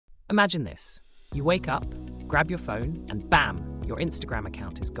Imagine this. You wake up, grab your phone, and bam, your Instagram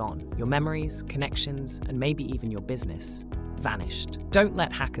account is gone. Your memories, connections, and maybe even your business vanished. Don't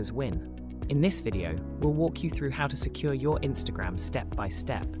let hackers win. In this video, we'll walk you through how to secure your Instagram step by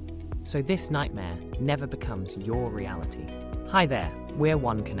step, so this nightmare never becomes your reality. Hi there, we're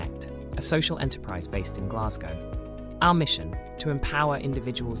OneConnect, a social enterprise based in Glasgow. Our mission, to empower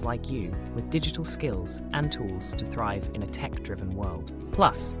individuals like you with digital skills and tools to thrive in a tech-driven world.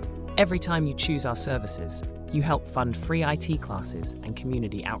 Plus, every time you choose our services, you help fund free IT classes and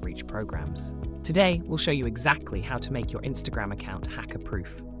community outreach programs. Today, we'll show you exactly how to make your Instagram account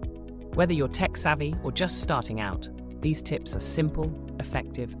hacker-proof. Whether you're tech-savvy or just starting out, these tips are simple,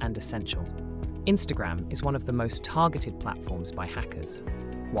 effective, and essential. Instagram is one of the most targeted platforms by hackers.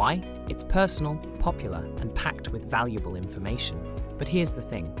 Why? It's personal, popular, and packed with valuable information. But here's the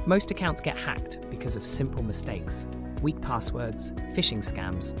thing. Most accounts get hacked because of simple mistakes, weak passwords, phishing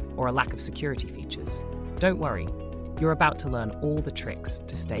scams, or a lack of security features. Don't worry, you're about to learn all the tricks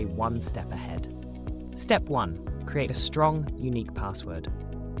to stay one step ahead. Step 1. Create a strong, unique password.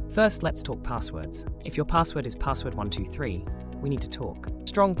 First, let's talk passwords. If your password is password123, we need to talk.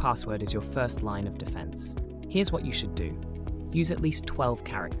 Strong password is your first line of defense. Here's what you should do. Use at least 12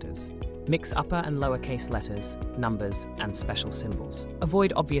 characters. Mix upper and lowercase letters, numbers, and special symbols.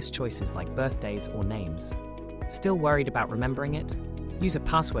 Avoid obvious choices like birthdays or names. Still worried about remembering it? Use a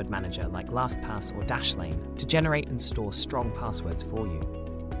password manager like LastPass or Dashlane to generate and store strong passwords for you.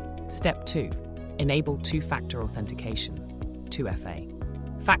 Step 2. Enable Two-Factor Authentication,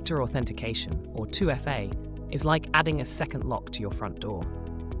 2FA. Factor authentication, or 2FA, is like adding a second lock to your front door.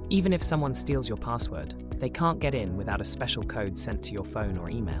 Even if someone steals your password, they can't get in without a special code sent to your phone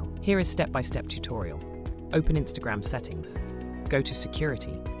or email. Here is step-by-step tutorial. Open Instagram settings. Go to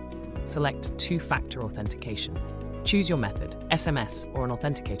Security. Select Two-Factor Authentication. Choose your method, SMS or an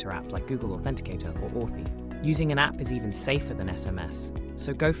authenticator app like Google Authenticator or Authy. Using an app is even safer than SMS,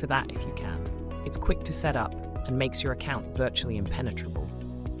 so go for that if you can. It's quick to set up and makes your account virtually impenetrable.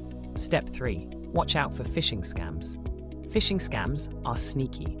 Step 3. Watch out for phishing scams. Phishing scams are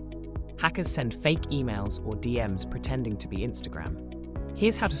sneaky. Hackers send fake emails or DMs pretending to be Instagram.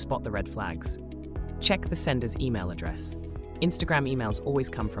 Here's how to spot the red flags. Check the sender's email address. Instagram emails always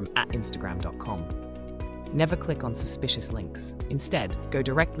come from @instagram.com. Never click on suspicious links. Instead, go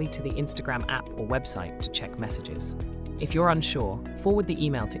directly to the Instagram app or website to check messages. If you're unsure, forward the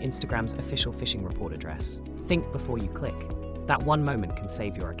email to Instagram's official phishing report address. Think before you click. That one moment can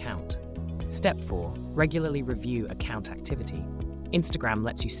save your account. Step 4. Regularly review account activity. Instagram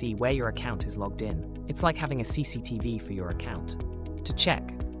lets you see where your account is logged in. It's like having a CCTV for your account. To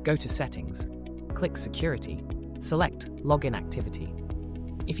check, go to Settings, click Security, select Login Activity.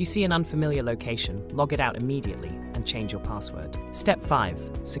 If you see an unfamiliar location, log it out immediately and change your password. Step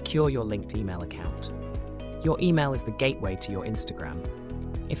 5. Secure your linked email account. Your email is the gateway to your Instagram.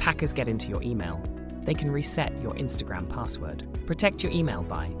 If hackers get into your email, they can reset your Instagram password. Protect your email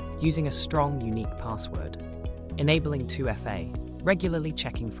by using a strong, unique password, enabling 2FA, regularly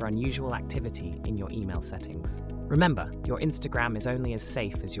checking for unusual activity in your email settings. Remember, your Instagram is only as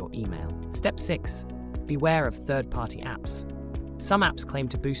safe as your email. Step 6. Beware of third-party apps. Some apps claim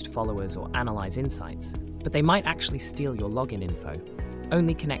to boost followers or analyze insights, but they might actually steal your login info.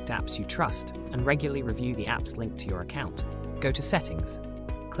 Only connect apps you trust and regularly review the apps linked to your account. Go to Settings,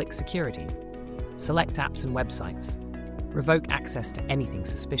 click Security, select apps and websites. Revoke access to anything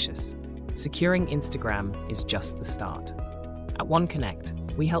suspicious. Securing Instagram is just the start. At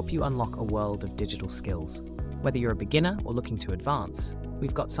OneConnect, we help you unlock a world of digital skills. Whether you're a beginner or looking to advance,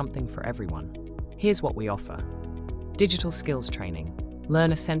 we've got something for everyone. Here's what we offer. Digital skills training.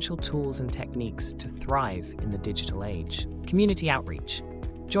 Learn essential tools and techniques to thrive in the digital age. Community outreach.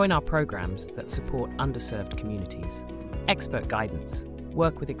 Join our programs that support underserved communities. Expert guidance.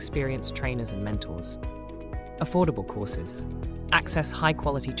 Work with experienced trainers and mentors. Affordable courses. Access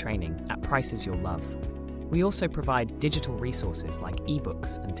high-quality training at prices you'll love. We also provide digital resources like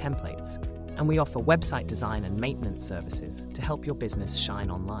ebooks and templates, and we offer website design and maintenance services to help your business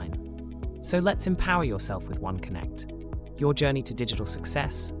shine online. So let's empower yourself with OneConnect. Your journey to digital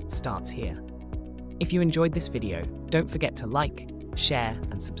success starts here. If you enjoyed this video, don't forget to like, share,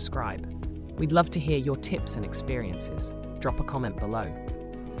 and subscribe. We'd love to hear your tips and experiences. Drop a comment below.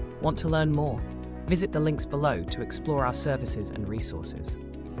 Want to learn more? Visit the links below to explore our services and resources.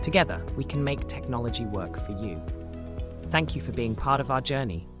 Together, we can make technology work for you. Thank you for being part of our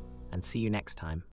journey, and see you next time.